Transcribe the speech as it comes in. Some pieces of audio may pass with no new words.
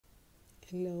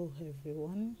Hello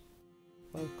everyone,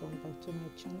 welcome back to my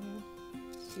channel.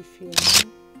 If you're new,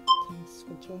 thanks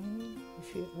for joining.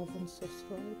 If you haven't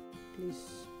subscribed,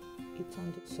 please hit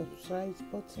on the subscribe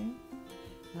button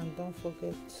and don't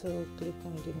forget to click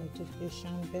on the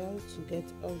notification bell to get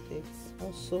updates.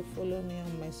 Also follow me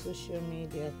on my social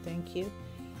media. Thank you.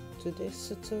 Today's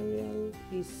tutorial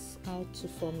is how to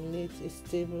formulate a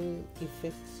stable,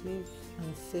 effective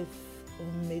and safe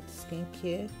homemade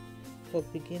skincare for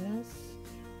beginners.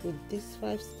 With these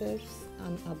 5 steps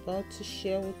I'm about to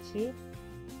share with you,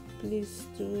 please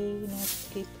do not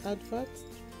skip adverts.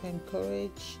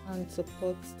 Encourage and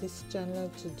support this channel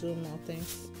to do more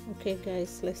things. Okay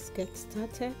guys, let's get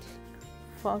started.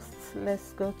 First,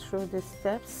 let's go through the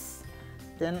steps,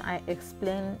 then I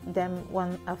explain them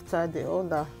one after the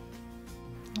other.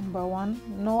 Number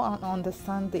 1, know and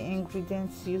understand the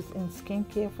ingredients used in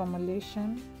skincare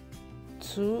formulation.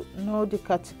 2, know the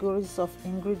categories of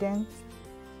ingredients.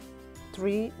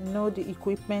 3, know the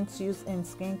equipment used in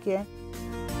skincare.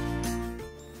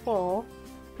 4,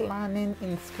 planning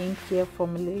in skincare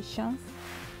formulations.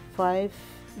 5,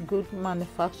 good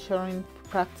manufacturing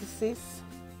practices.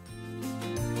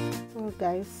 So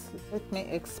guys, let me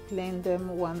explain them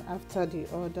one after the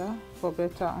other for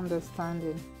better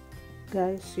understanding.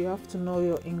 Guys, you have to know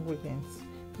your ingredients.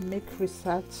 Make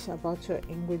research about your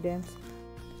ingredients.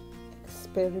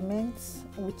 Experiment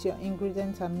with your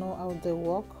ingredients and know how they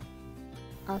work.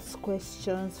 Ask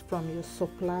questions from your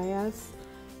suppliers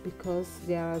because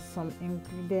there are some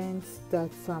ingredients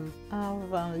that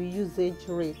have usage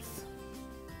rates.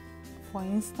 For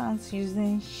instance,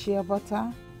 using shea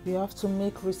butter, you have to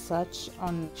make research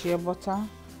on shea butter.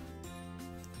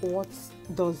 What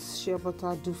does shea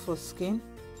butter do for skin?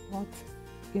 What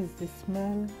is the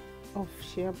smell of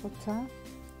shea butter?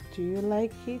 Do you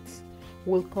like it?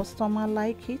 Will customer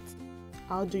like it?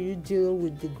 How do you deal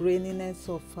with the graininess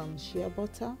of shea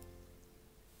butter?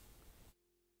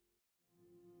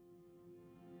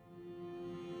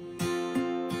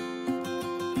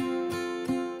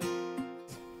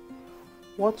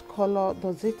 What color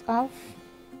does it have?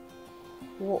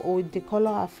 Will the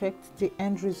color affect the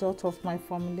end result of my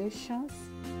formulations?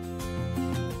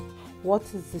 What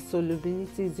is the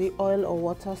solubility? Is it oil or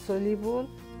water soluble?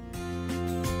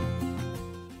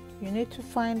 You need to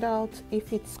find out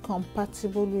if it's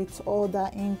compatible with other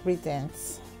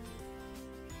ingredients.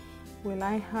 Will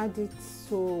I add it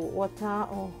to water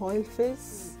or oil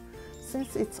phase?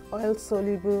 Since it's oil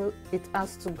soluble, it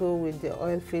has to go with the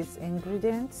oil phase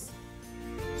ingredients.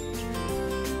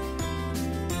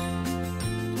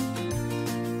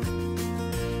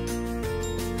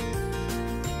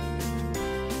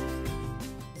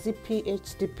 Is it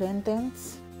pH dependent?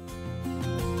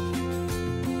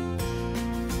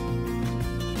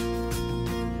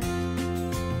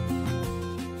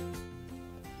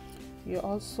 You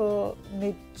also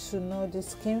need to know the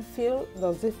skin feel.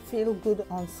 Does it feel good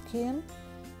on skin?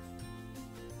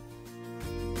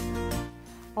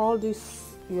 All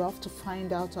this you have to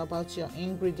find out about your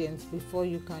ingredients before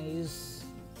you can use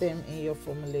them in your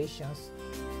formulations.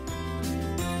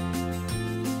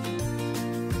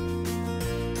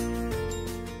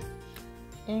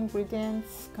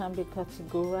 Ingredients can be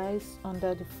categorized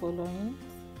under the following.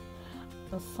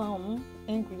 Some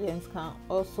ingredients can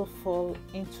also fall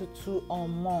into 2 or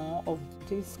more of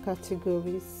these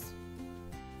categories.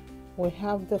 We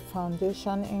have the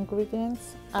foundation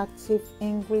ingredients, active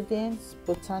ingredients,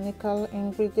 botanical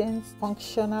ingredients,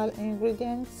 functional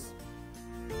ingredients,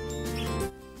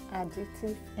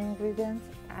 additive ingredients,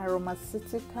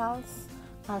 AROMACEUTICALS,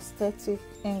 aesthetic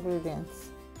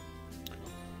ingredients.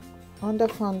 Under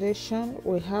foundation,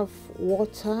 we have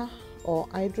water or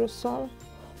hydrosol,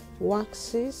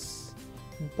 waxes,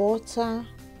 butter,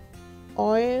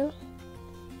 oil.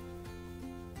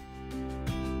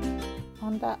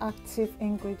 Under active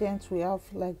ingredients, we have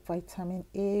like vitamin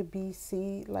A, B,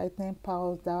 C, lightening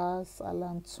powders,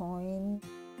 ALLANTOIN,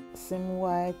 sim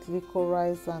white,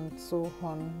 licorice, and so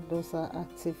on. Those are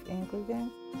active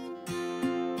ingredients.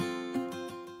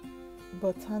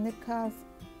 Botanicals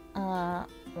are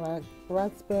like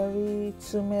raspberry,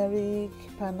 turmeric,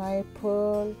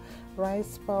 pineapple,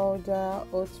 rice powder,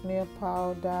 oatmeal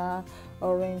powder,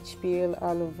 orange peel,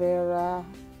 aloe vera,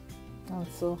 and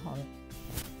so on.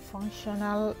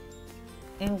 Functional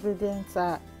ingredients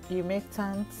are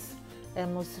humectants,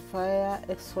 emulsifier,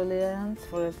 exfoliant,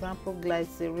 for example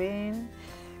glycerin,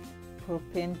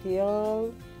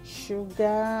 propanediol,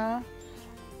 sugar.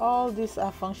 All these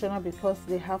are functional because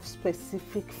they have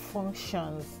specific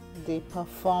functions they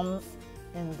perform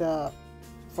in the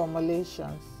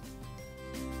formulations.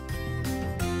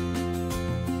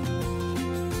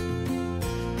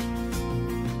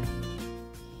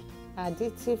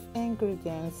 Additive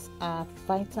ingredients are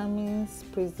vitamins,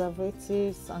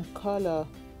 preservatives, and color.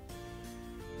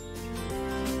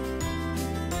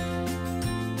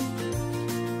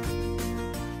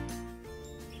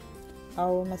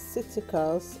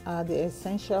 Aromaceuticals are the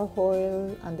essential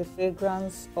oil and the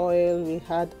fragrance oil we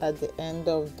had at the end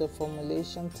of the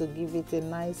formulation to give it a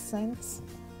nice scent.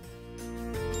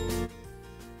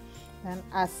 An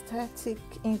aesthetic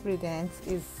ingredient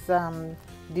is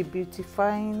the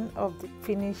beautifying of the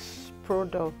finished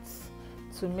products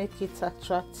to make it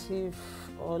attractive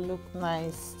or look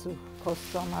nice to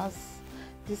customers.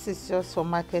 This is just for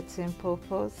marketing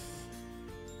purpose.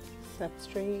 Step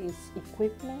 3 is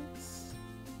equipment.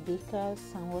 Beakers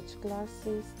and watch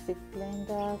glasses, thick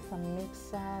blenders and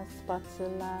mixers,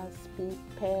 spatulas,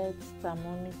 pipettes,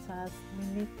 thermometers. We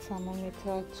need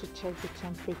thermometer to check the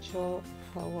temperature of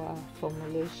our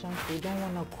formulations. We don't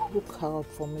want to cook our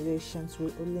formulations,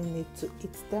 we only need to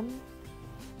eat them.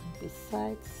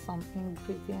 Besides, some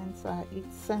ingredients are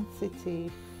heat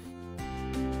sensitive.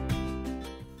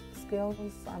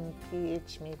 Scales and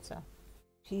pH meter.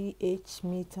 pH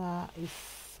meter is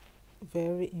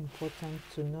very important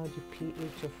to know the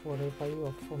pH of whatever you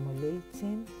are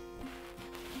formulating.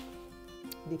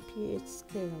 The pH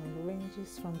scale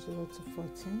ranges from 0 to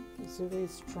 14. 0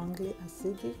 is strongly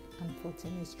acidic and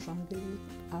 14 is strongly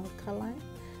alkaline.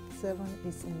 7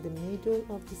 is in the middle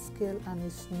of the scale and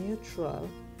is neutral.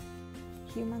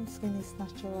 Human skin is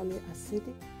naturally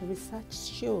acidic. Research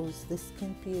shows the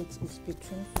skin pH is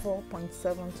between 4.7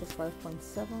 to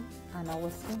 5.7, and our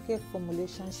skincare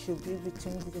formulation should be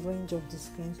within the range of the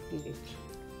skin's pH.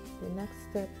 The next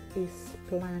step is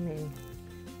planning.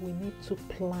 We need to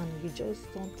plan. You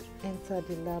just don't enter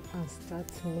the lab and start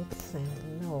mixing.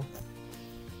 No.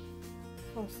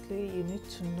 Firstly, you need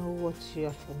to know what you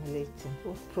are formulating.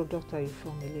 What product are you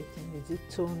formulating? Is it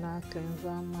toner,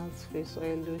 cleanser, mask, face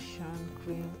oil, lotion,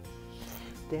 cream?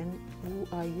 Then who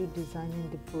are you designing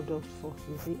the product for?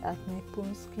 Is it acne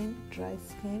prone skin, dry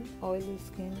skin, oily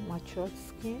skin, matured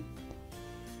skin?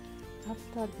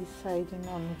 After deciding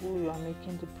on who you are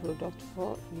making the product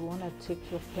for, you want to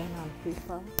take your pen and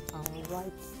paper and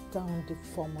write down the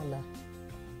formula.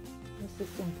 This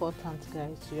is important,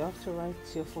 guys. You have to write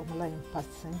your formula in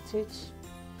percentage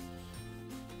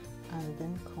and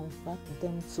then convert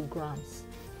them to grams.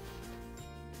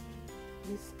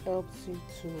 This helps you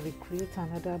to recreate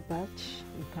another batch.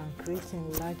 You can create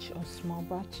in large or small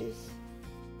batches.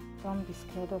 Don't be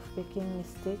scared of making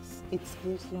mistakes. It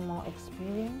gives you more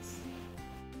experience.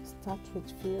 Start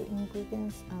with few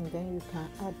ingredients and then you can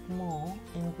add more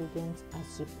ingredients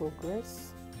as you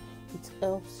progress. It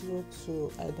helps you to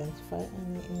identify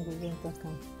any ingredient that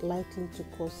can likely to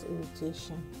cause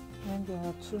irritation. When there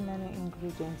are too many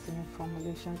ingredients in a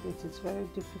formulation, it is very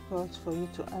difficult for you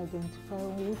to identify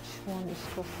which one is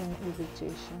causing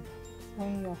irritation.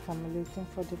 When you are formulating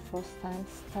for the first time,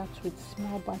 start with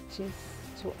small batches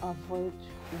to avoid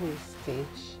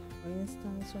wastage. For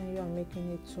instance, when you are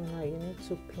making a toner, you need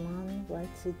to plan,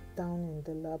 write it down in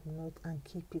the lab note and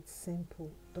keep it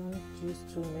simple. Don't use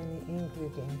too many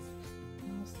ingredients.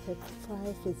 Now step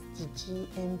 5 is the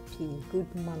GMP,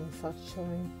 good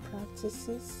manufacturing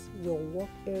practices. Your work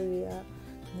area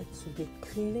needs to be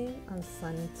clean and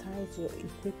sanitized. Your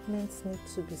equipment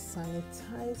needs to be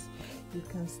sanitized. You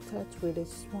can start with a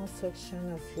small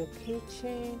section of your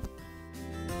kitchen.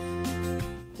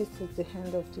 This is the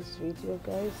end of this video,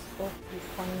 guys. Hope you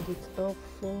find it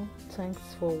helpful.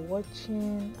 Thanks for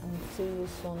watching and see you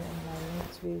soon in my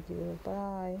next video.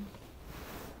 Bye.